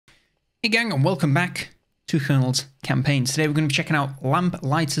Hey gang, and welcome back to Colonel's campaign. Today we're going to be checking out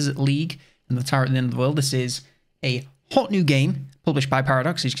Lamplighters League and the Tower at the End of the World. This is a hot new game published by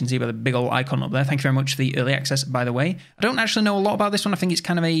Paradox, as you can see by the big old icon up there. Thank you very much for the early access, by the way. I don't actually know a lot about this one. I think it's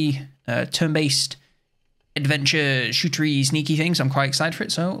kind of a turn-based adventure, shootery, sneaky thing, so I'm quite excited for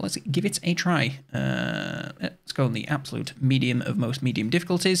it. So let's give it a try. Let's go on the absolute medium of most medium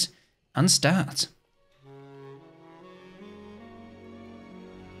difficulties and start.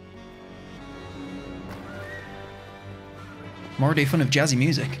 I'm already fun of jazzy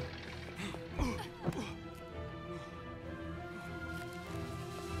music.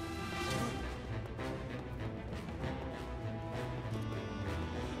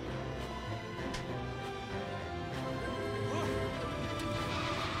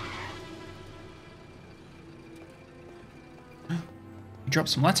 You dropped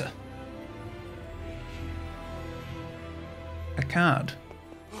some letter. A card.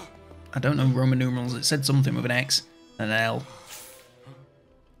 I don't know Roman numerals. It said something with an X and an L.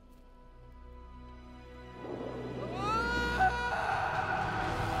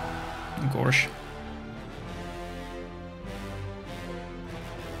 Gosh.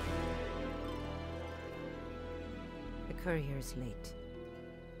 The courier's late.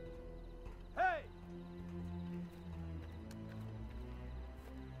 Hey!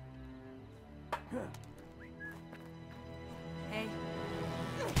 Hey.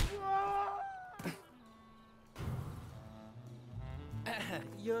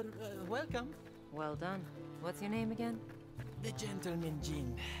 You're welcome. Well done. What's your name again? The gentleman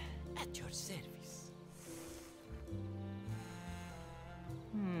Jin, at your service.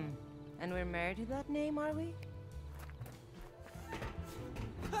 And we're married to that name, are we?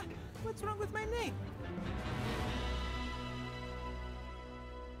 Ha! What's wrong with my name?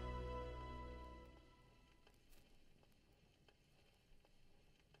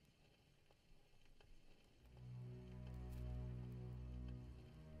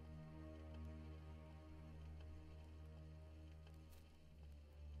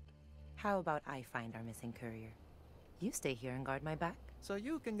 How about I find our missing courier? You stay here and guard my back? So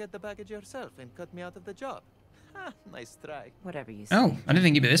you can get the package yourself and cut me out of the job. Ha! Nice try. Whatever you say. Oh, I didn't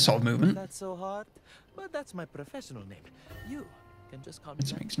think you'd be this sort of movement. That's so hard, but that's my professional name. You can just call me It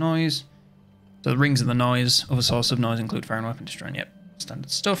that. makes noise. So the rings of the noise. Other sources of noise include fire and weapon destroying. Yep,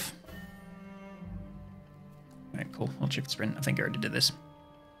 standard stuff. Alright, cool. I'll shift sprint. I think I already did this.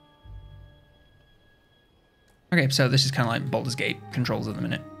 Okay, so this is kind of like Baldur's Gate controls at the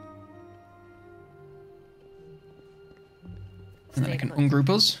minute. And then I can ungroup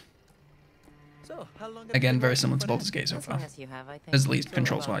us. So, how long have Again, you been very working similar to for Baldur's him? Gate so As far. long as you have, I think. At least So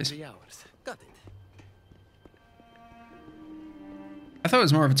controls-wise. about 3 hours. Got it. I thought it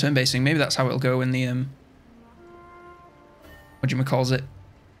was more of a turn-based thing. Maybe that's how it'll go in the, whatchamacalls it?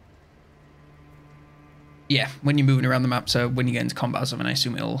 Yeah, when you're moving around the map, so when you get into combat or something, I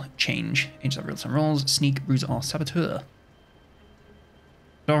assume it'll change into real-time rolls. Sneak, Bruiser, or Saboteur.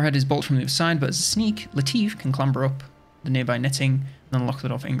 Doorhead is bolted from the other side, but as a sneak, Latif can clamber up the nearby netting and then lock the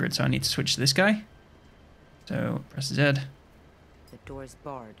door for Ingrid, so I need to switch to this guy. So, press Z. The door's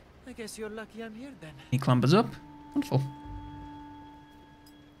barred. I guess you're lucky I'm here then. He clambers up. Wonderful.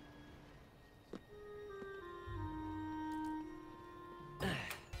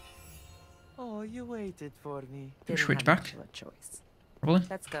 Oh, you waited for me. Didn't Switch have back. much of a choice. Probably.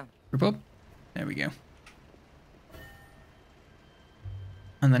 Let's go. Group up. There we go.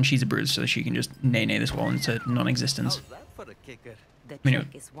 And then she's a bruise, so she can just nay this wall into non-existence. How's that for a kicker? The You know-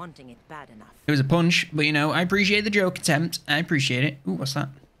 trick is wanting it bad enough. It was a punch, but you know, I appreciate the joke attempt. I appreciate it. Ooh, what's that?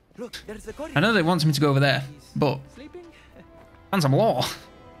 Look, there's the courier. I know they want me to go over there, but Sleeping? phantom law.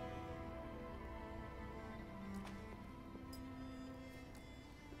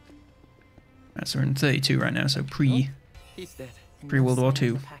 Right, so we're in 32 right now, so He's dead. And Pre-World no War sign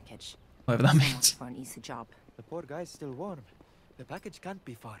of II. the package. whatever that So much means. for an easy job. The poor guy's still warm. The package can't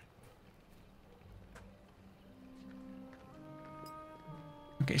be far.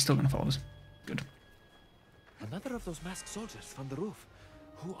 Okay, still gonna follow us. Good. Another of those masked soldiers from the roof.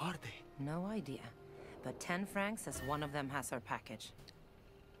 Who are they? No idea. But 10 francs as one of them has our package.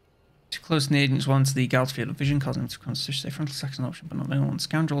 Too close to the agents once the Gauss field of vision, causing them to constitute a frontal section option, but not the only one.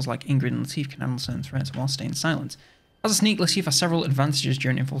 Scoundrels like Ingrid and Latif can handle certain threats while staying silent. As a sneak, Latif has several advantages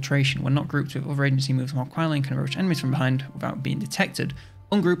during infiltration. When not grouped with other agency, moves more quietly and can approach enemies from behind without being detected.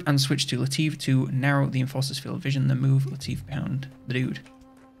 Ungroup and switch to Latif to narrow the enforcer's field of vision, then move Latif behind the dude.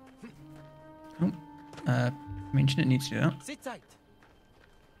 Oh, I mean, she didn't need to do that. Sit tight.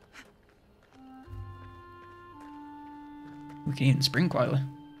 We can even sprint quietly.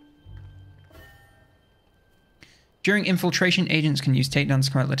 During infiltration, agents can use takedowns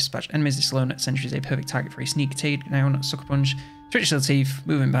to quietly dispatch enemies. This lone sentry is a perfect target for a sneak takedown, sucker punch, stretch the teeth,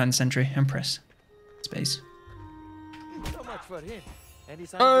 move in behind the sentry, and press space. So much for him. Any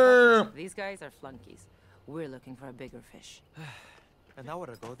sign of the These guys are flunkies. We're looking for a bigger fish. An hour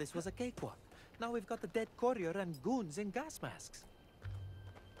ago, this was a cakewalk. Now we've got the dead courier and goons in gas masks.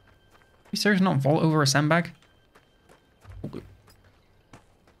 You serious? Not vault over a sandbag? Okay.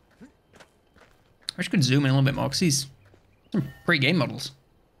 I wish I could zoom in a little bit more because these some pretty game models.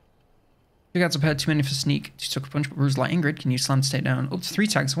 Two guards are paired, too many for sneak, two sucker punch, but Ruse Light Ingrid can use slam to take down up to 3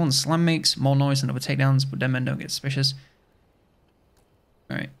 tags. One slam makes more noise than other takedowns, but dead men don't get suspicious.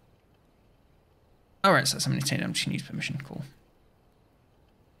 Alright. Alright, so that's how many takedowns you can use permission. Cool.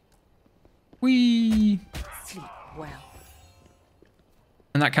 Whee! Sleep well.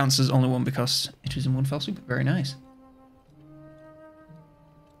 And that counts as only one because it was in one fell swoop. Very nice.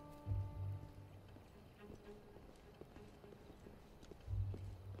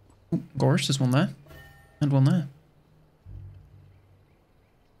 Ooh, Gorish, there's one there. And one there.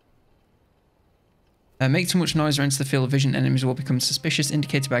 Make too much noise or enter the field of vision, enemies will become suspicious,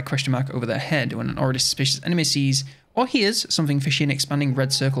 indicated by a question mark over their head. When an already suspicious enemy sees or hears something fishy, an expanding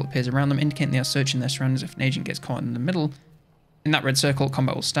red circle appears around them, indicating they are searching their surroundings. If an agent gets caught in the middle, in that red circle,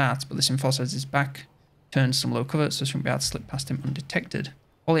 combat will start, but this emphasizes his back turns some low cover, so it won't be able to slip past him undetected.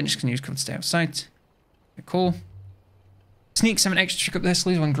 All agents can use cover to stay out of sight. Okay, cool. Sneaks have an extra trick up their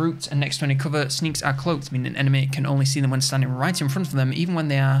sleeves when grouped and next to any cover. Sneaks are cloaked, meaning an enemy can only see them when standing right in front of them, even when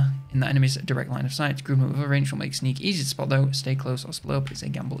they are in the enemy's direct line of sight. Grouping with a range will make Sneak easy to spot though. Stay close or split up, it's a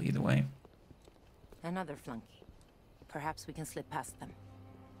gamble either way. Another flunky. Perhaps we can slip past them.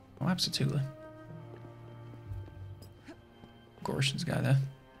 Oh, absolutely. Gorson's guy there.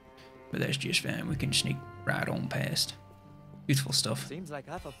 But that's just fine, we can sneak right on past. Beautiful stuff. Seems like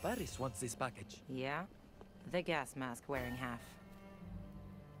half of Paris wants this package. Yeah? The gas mask wearing half.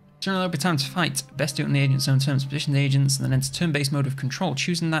 During a little bit of time to fight, best do it on the agent's own terms. Position the agents and then enter turn-based mode of control.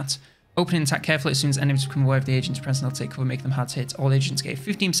 Choosing that, open and attack carefully. As soon as enemies become aware of the agent's presence, they'll take cover, make them hard to hit. All agents get a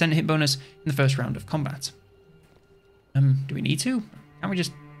 15% hit bonus in the first round of combat. Do we need to? Can't we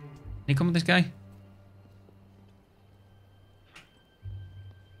just sneak on with this guy?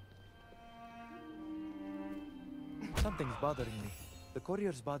 Something's bothering me. The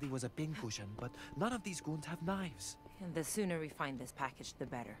courier's body was a pincushion, but none of these goons have knives. And the sooner we find this package, the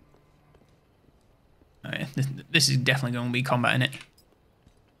better. Oh yeah, this is definitely going to be combat in it.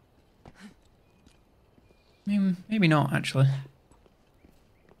 Maybe not, actually.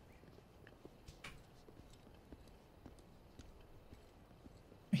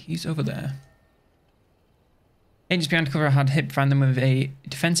 He's over there. Agents behind cover had hit find them with a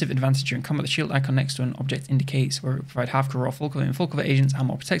defensive advantage during combat. The shield icon next to an object indicates where it will provide half cover or full cover. In full cover, agents are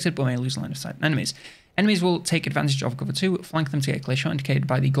more protected but may lose line of sight on enemies. Enemies will take advantage of cover too. Flank them to get a clear shot, indicated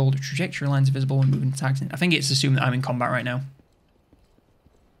by the gold trajectory lines visible when moving tags in. I think it's assumed that I'm in combat right now.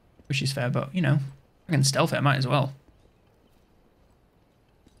 Which is fair, but you know, I can stealth it, I might as well.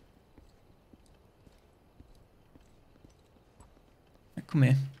 Right, come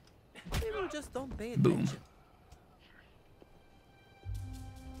here. People just don't pay Boom. attention.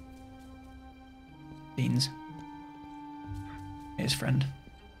 Beans. His friend.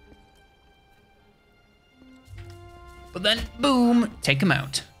 But then, boom, take him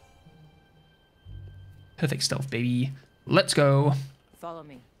out. Perfect stealth, baby. Let's go. Follow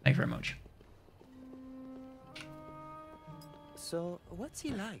me. Thank you very much. So, what's he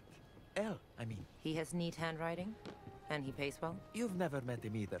like? L, I mean. He has neat handwriting, and he pays well. You've never met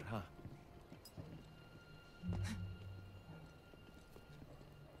him either, huh?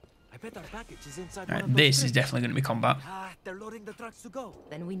 I bet our package is inside one Alright, of those this is crates. definitely going to be combat. Ah, they're loading the trucks to go.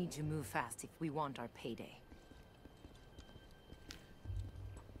 Then we need to move fast if we want our payday.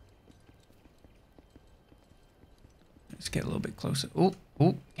 Let's get a little bit closer. Oh,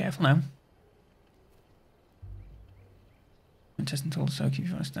 careful now. Testing tool, so keep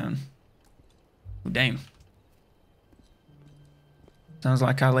your voice down. Oh, damn. Sounds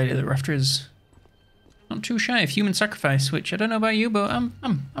like our lady that we're after is not too shy of human sacrifice, which I don't know about you, but I'm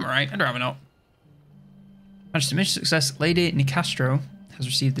alright. I'd rather not. Managed to mission success. Lady Nicastro has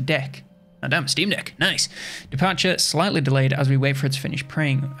received the deck. Oh, damn, Steam Deck. Nice. Departure slightly delayed as we wait for her to finish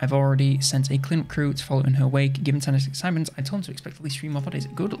praying. I've already sent a cleanup crew to follow in her wake. Given tennis excitement, I told him to expect at least 3 more bodies.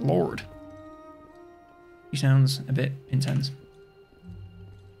 Good lord. She sounds a bit intense.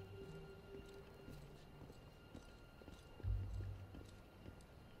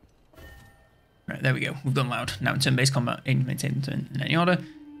 Right, there we go. We've gone loud. Now in turn-based combat, aim to maintain the turn in any order.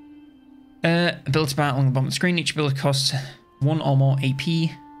 Ability bar along the bottom of the screen. Each ability costs 1 or more AP.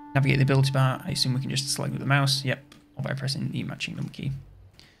 Navigate the ability bar. I assume we can just select with the mouse. Yep. or by pressing the matching number key.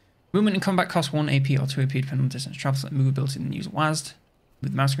 Movement in combat costs 1 AP or 2 AP depending on distance travel. Select movability and use WASD.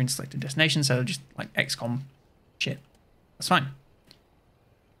 With the mouse screen select a destination, so just like XCOM shit. That's fine.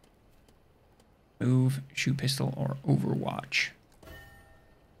 Move, shoot pistol, or Overwatch.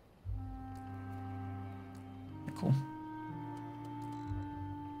 Cool.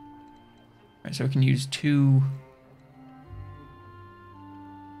 Alright, so we can use 2.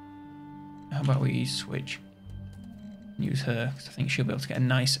 How about we switch? Use her, because I think she'll be able to get a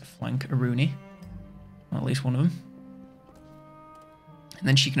nice flank Aruni. Or at least one of them. And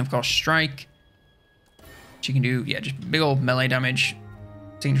then she can, of course, strike. She can do, yeah, just big old melee damage.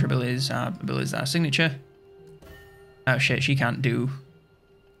 Signature abilities are signature. Oh shit, she can't do.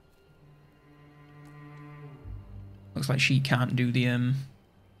 Looks like she can't do the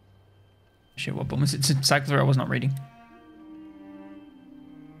shit, what button was it? Cycle through, I was not reading.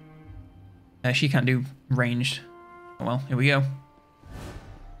 She can't do ranged. Oh well, here we go.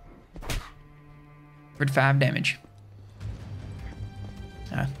 5 damage.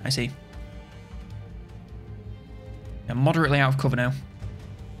 Ah, I see. I'm moderately out of cover now.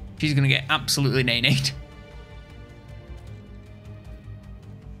 She's gonna get absolutely nay-nayed.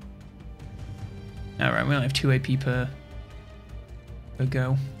 Alright, we only have 2 AP per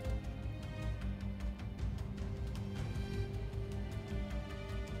go.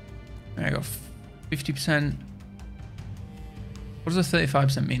 I got 50%. What does the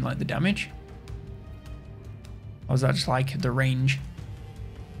 35% mean? Like the damage? Or is that just like the range?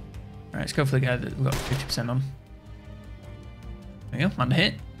 Alright, let's go for the guy that we've got 50% on. There we go, land a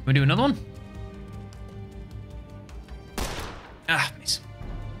hit. We do another one. Ah, miss.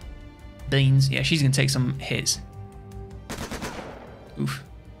 Beans. Yeah, she's gonna take some hits. Oof.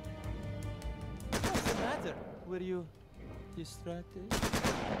 What's the matter? Were you distracted?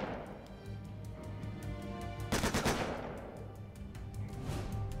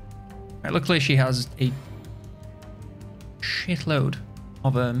 Right, luckily she has a shitload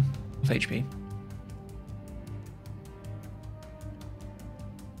of HP.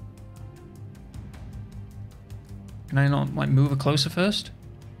 Can I not like move her closer first?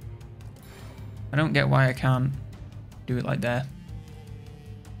 I don't get why I can't do it like there.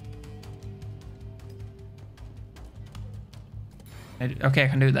 Okay, I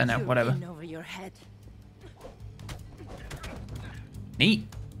can do it there now. Whatever. Over your head. Neat.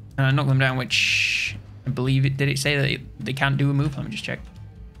 And I knock them down, which I believe it. Did it say that they can't do a move? Let me just check.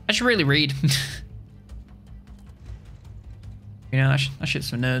 I should really read. You know, that shit's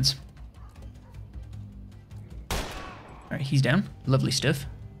for nerds. Alright, he's down. Lovely stuff.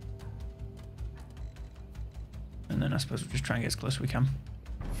 And then I suppose we'll just try and get as close as we can.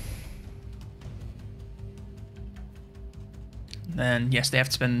 Then, yes, they have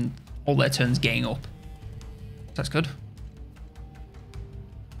to spend all their turns getting up. That's good.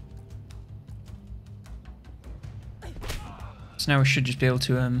 So now we should just be able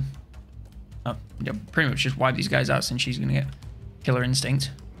to, yeah, pretty much just wipe these guys out since she's going to get killer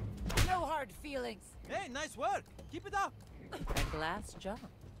instinct. No hard feelings. Hey, nice work. Keep it up. A glass job.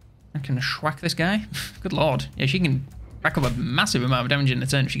 I can schwack this guy. Good lord. Yeah, she can rack up a massive amount of damage in a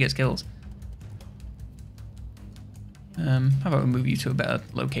turn if she gets kills. How about we move you to a better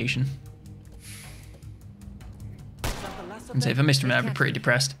location? And say if I missed him, I'd be pretty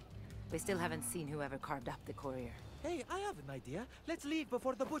depressed. We still haven't seen whoever carved up the courier. Hey, I have an idea. Let's leave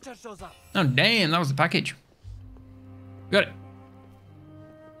before the butcher shows up. Oh damn, that was the package. Got it.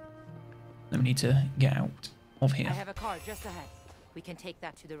 Then we need to get out of here. I have a car just ahead. We can take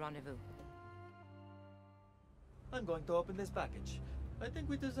that to the rendezvous. I'm going to open this package. I think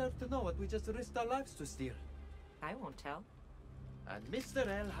we deserve to know what we just risked our lives to steal. I won't tell. And Mr.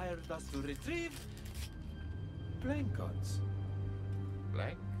 L hired us to retrieve playing cards.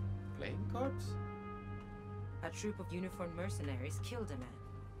 Blank playing cards? A troop of uniformed mercenaries killed a man.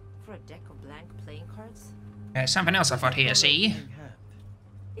 For a deck of blank playing cards? Something else I've got here, see?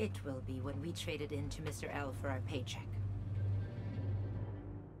 It will be when we trade it in to Mr. L for our paycheck.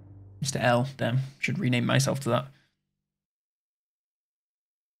 Mr. L, damn. Should rename myself to that.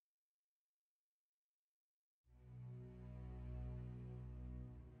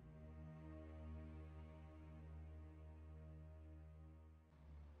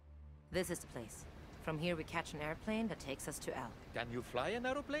 This is the place. From here we catch an airplane that takes us to L. Can you fly an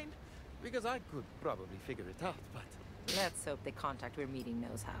aeroplane? Because I could probably figure it out, but... Let's hope the contact we're meeting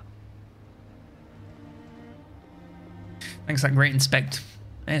knows how. Thanks, that great inspect.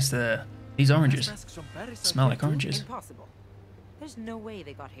 There's these oranges. Smell like oranges. Impossible. There's no way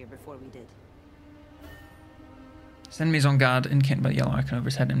they got here before we did. Enemies on guard indicated by the yellow icon over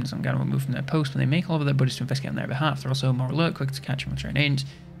his head. Enemies on guard will move from their post when they make all of their buddies to investigate on their behalf. They're also more alert, quick to catch him once they're in range.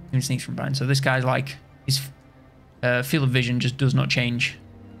 Even sneaks from behind. So this guy's like, his field of vision just does not change.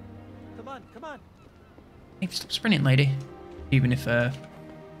 Come on, come on. Hey, stop sprinting, lady. Even if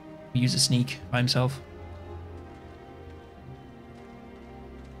he uses a sneak by himself.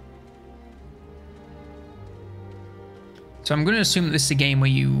 So I'm going to assume that this is a game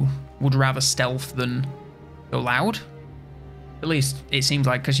where you would rather stealth than go loud. At least it seems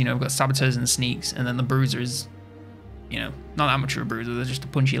like, because, you know, we've got saboteurs and sneaks, and then the bruiser is, you know, not that much of a bruiser, they're just a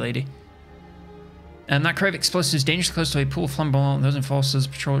punchy lady. And that crate of explosives is dangerously close to a pool of flammable, and those enforcers,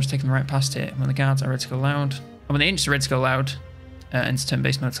 patrollers taking the right past it. When the guards are ready to go loud, and when the agents are ready to go loud, enter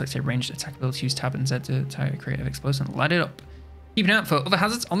turn-based mode, select a ranged attack ability, use tab and Z to target a crate of explosives and light it up. Keep an eye out for other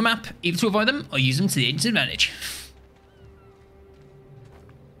hazards on the map, either to avoid them or use them to the agent's advantage.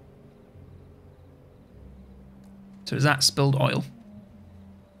 So is that spilled oil?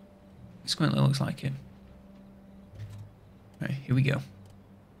 It currently looks like it. Alright, here we go.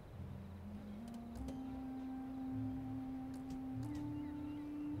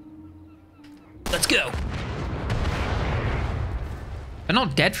 Let's go. They're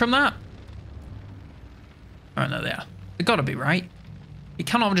not dead from that? Oh no, they are. They gotta be, right? You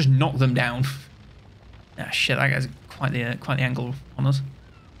cannot just knock them down. Ah shit, that guy's quite the angle on us.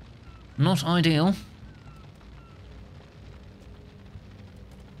 Not ideal.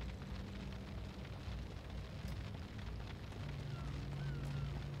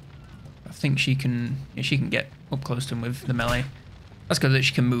 I think she can get up close to him with the melee. That's good that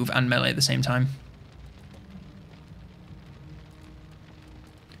she can move and melee at the same time.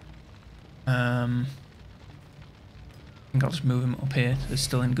 I think I'll just move him up here. They're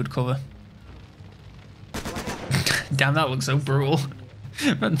still in good cover. Damn, that looks so brutal.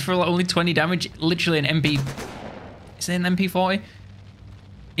 But for like only 20 damage, literally an MP... Is it an MP40?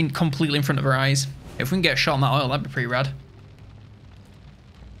 Completely in front of her eyes. If we can get a shot on that oil, that'd be pretty rad.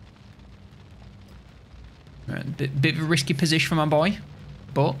 Right, bit of a risky position for my boy,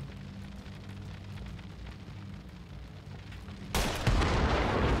 but...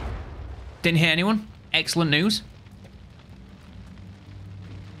 Didn't hit anyone. Excellent news.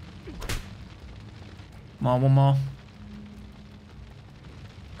 One more.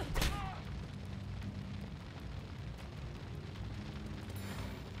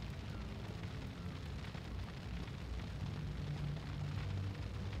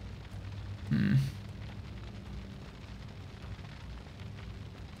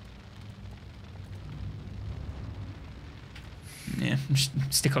 Yeah, just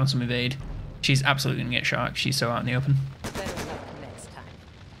stick on some evade. She's absolutely gonna get shot. She's so out in the open. Better luck next time.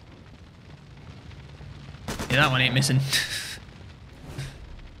 Yeah, that one ain't missing.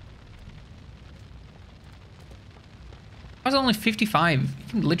 Why is it only 55? You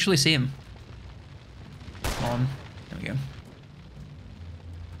can literally see him. Come on. There we go.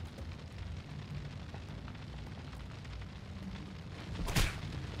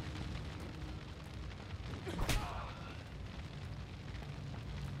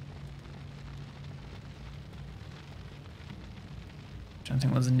 I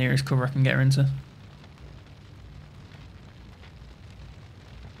think was the nearest cover I can get her into.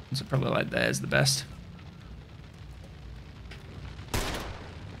 So probably like there's the best.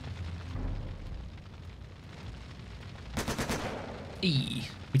 We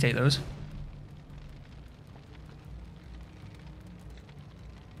take those.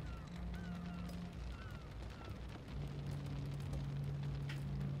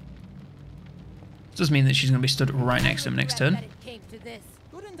 Does mean that she's going to be stood right next to him next turn.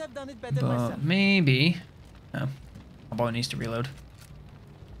 But maybe... No. My boy needs to reload.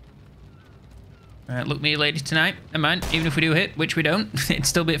 Alright, look me lady tonight. Never mind. Even if we do hit, which we don't, it'd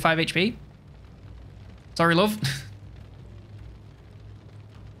still be at 5 HP. Sorry, love.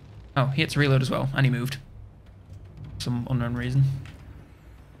 Oh, he had to reload as well. And he moved. For some unknown reason.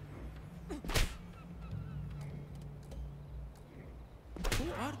 Who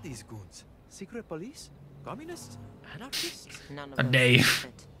are these goons? Secret police? Communists? Anarchists? None of A those day. things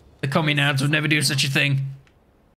fit. The communards would never do such a thing.